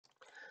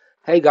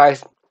Hey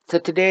guys, so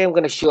today I'm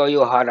going to show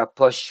you how to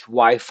push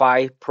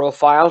Wi-Fi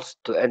profiles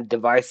to end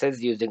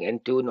devices using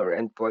Intune or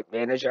Endpoint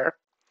Manager.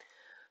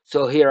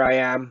 So here I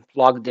am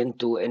logged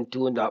into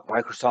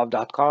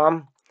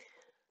intune.microsoft.com,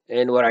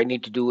 and what I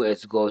need to do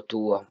is go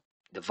to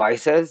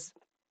Devices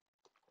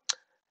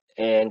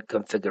and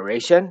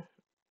Configuration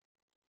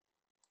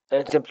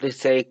and simply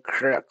say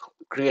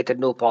create a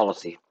new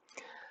policy.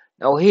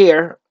 Now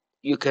here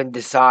you can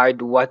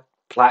decide what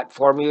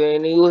platform you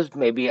want to use,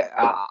 maybe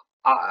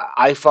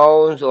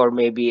iPhones or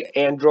maybe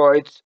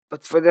Androids.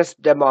 But for this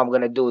demo, I'm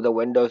going to do the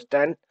Windows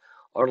 10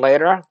 or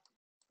later.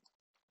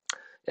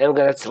 Then I'm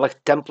going to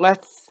select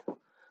templates.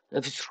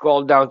 If you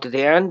scroll down to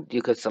the end,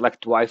 you can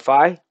select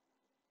Wi-Fi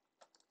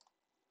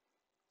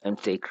and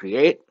say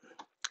create.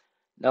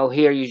 Now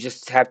here you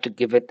just have to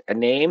give it a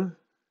name.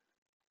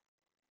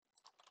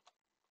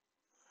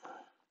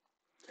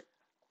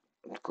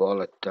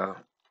 Call it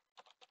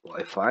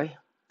Wi-Fi.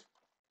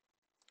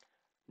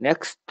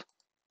 Next.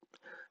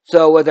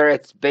 So whether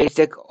it's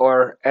basic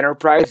or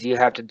enterprise, you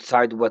have to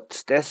decide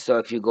what's this. So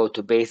if you go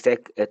to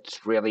basic,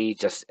 it's really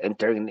just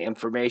entering the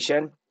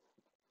information.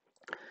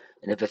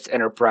 And if it's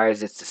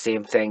enterprise, it's the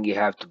same thing. You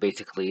have to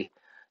basically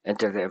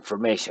enter the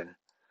information.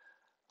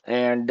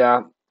 And,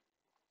 so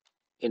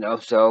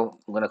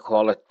I'm going to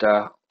call it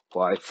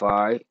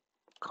Wi-Fi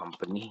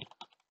company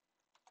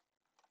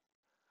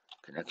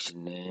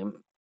connection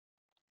name,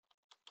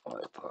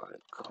 Wi-Fi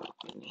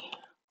company.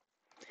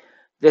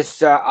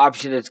 This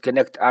option is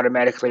connect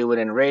automatically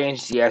within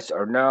range, yes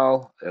or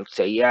no. It'll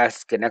say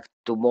yes, connect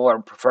to more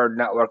preferred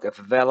network if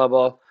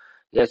available,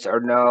 yes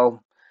or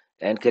no,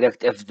 and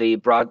connect if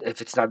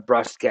it's not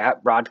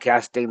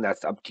broadcasting.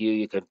 That's up to you.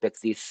 You can pick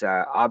these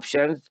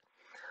options.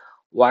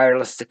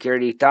 Wireless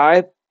security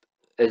type,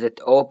 is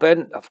it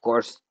open? Of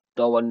course,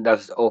 no one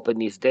does open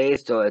these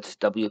days, so it's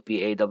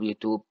WPA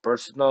W2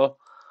 personal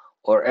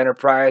or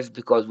enterprise.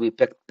 Because we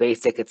picked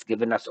basic, it's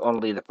given us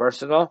only the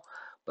personal.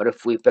 But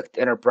if we picked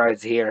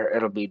enterprise here,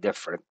 it'll be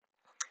different.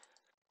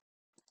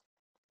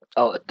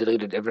 Oh, it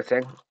deleted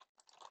everything.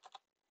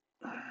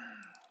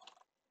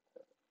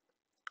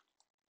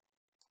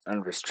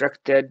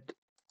 Unrestricted.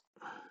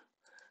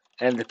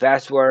 And the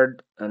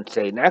password and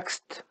say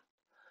next.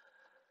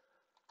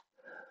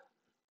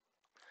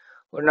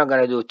 We're not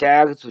going to do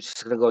tags, which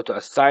is going to go to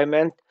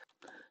assignment.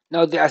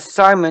 Now, the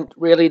assignment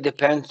really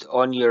depends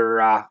on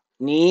your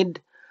need.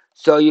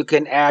 So you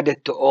can add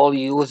it to all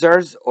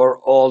users or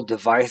all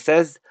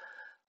devices,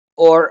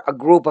 or a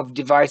group of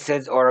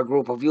devices or a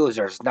group of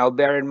users. Now,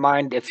 bear in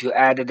mind, if you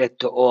added it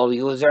to all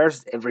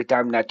users, every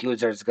time that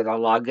user is going to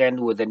log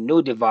in with a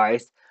new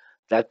device,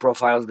 that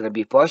profile is going to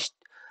be pushed.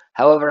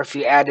 However, if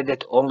you added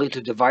it only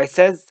to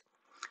devices,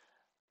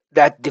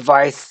 that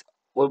device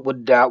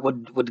would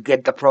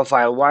get the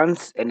profile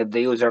once, and if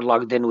the user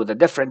logged in with a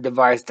different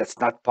device that's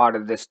not part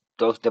of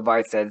those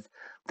devices,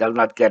 they'll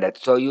not get it.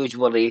 So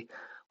usually,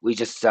 we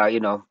just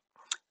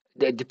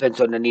it depends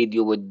on the need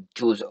you would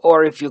choose,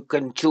 or if you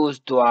can choose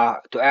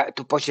to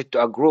push it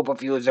to a group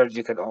of users,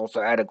 you can also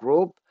add a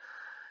group.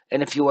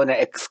 And if you want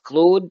to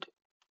exclude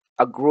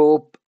a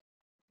group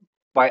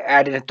by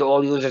adding it to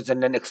all users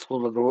and then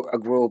exclude a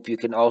group, you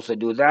can also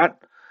do that.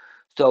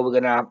 So we're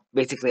gonna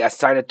basically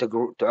assign it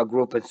to a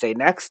group and say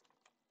next.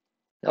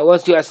 Now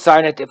once you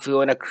assign it, if you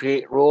want to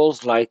create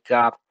rules like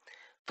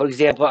for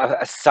example,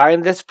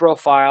 assign this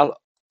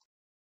profile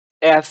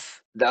F,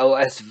 the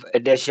OS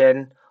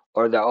edition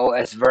or the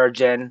OS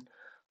version.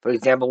 For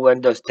example,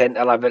 Windows 10,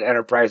 11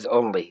 Enterprise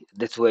only.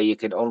 This way you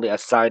can only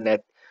assign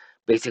it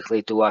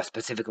basically to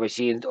specific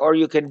machines, or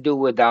you can do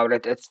without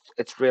it.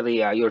 It's really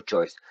your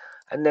choice.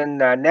 And then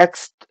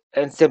next,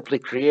 and simply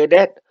create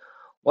it.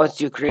 Once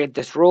you create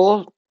this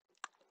rule,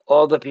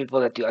 all the people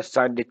that you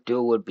assigned it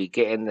to will be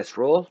getting this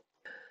rule.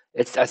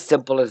 It's as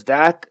simple as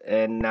that.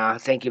 And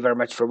thank you very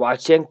much for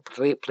watching.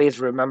 Please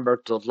remember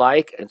to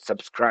like and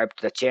subscribe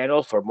to the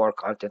channel for more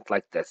content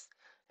like this.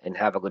 And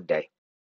have a good day.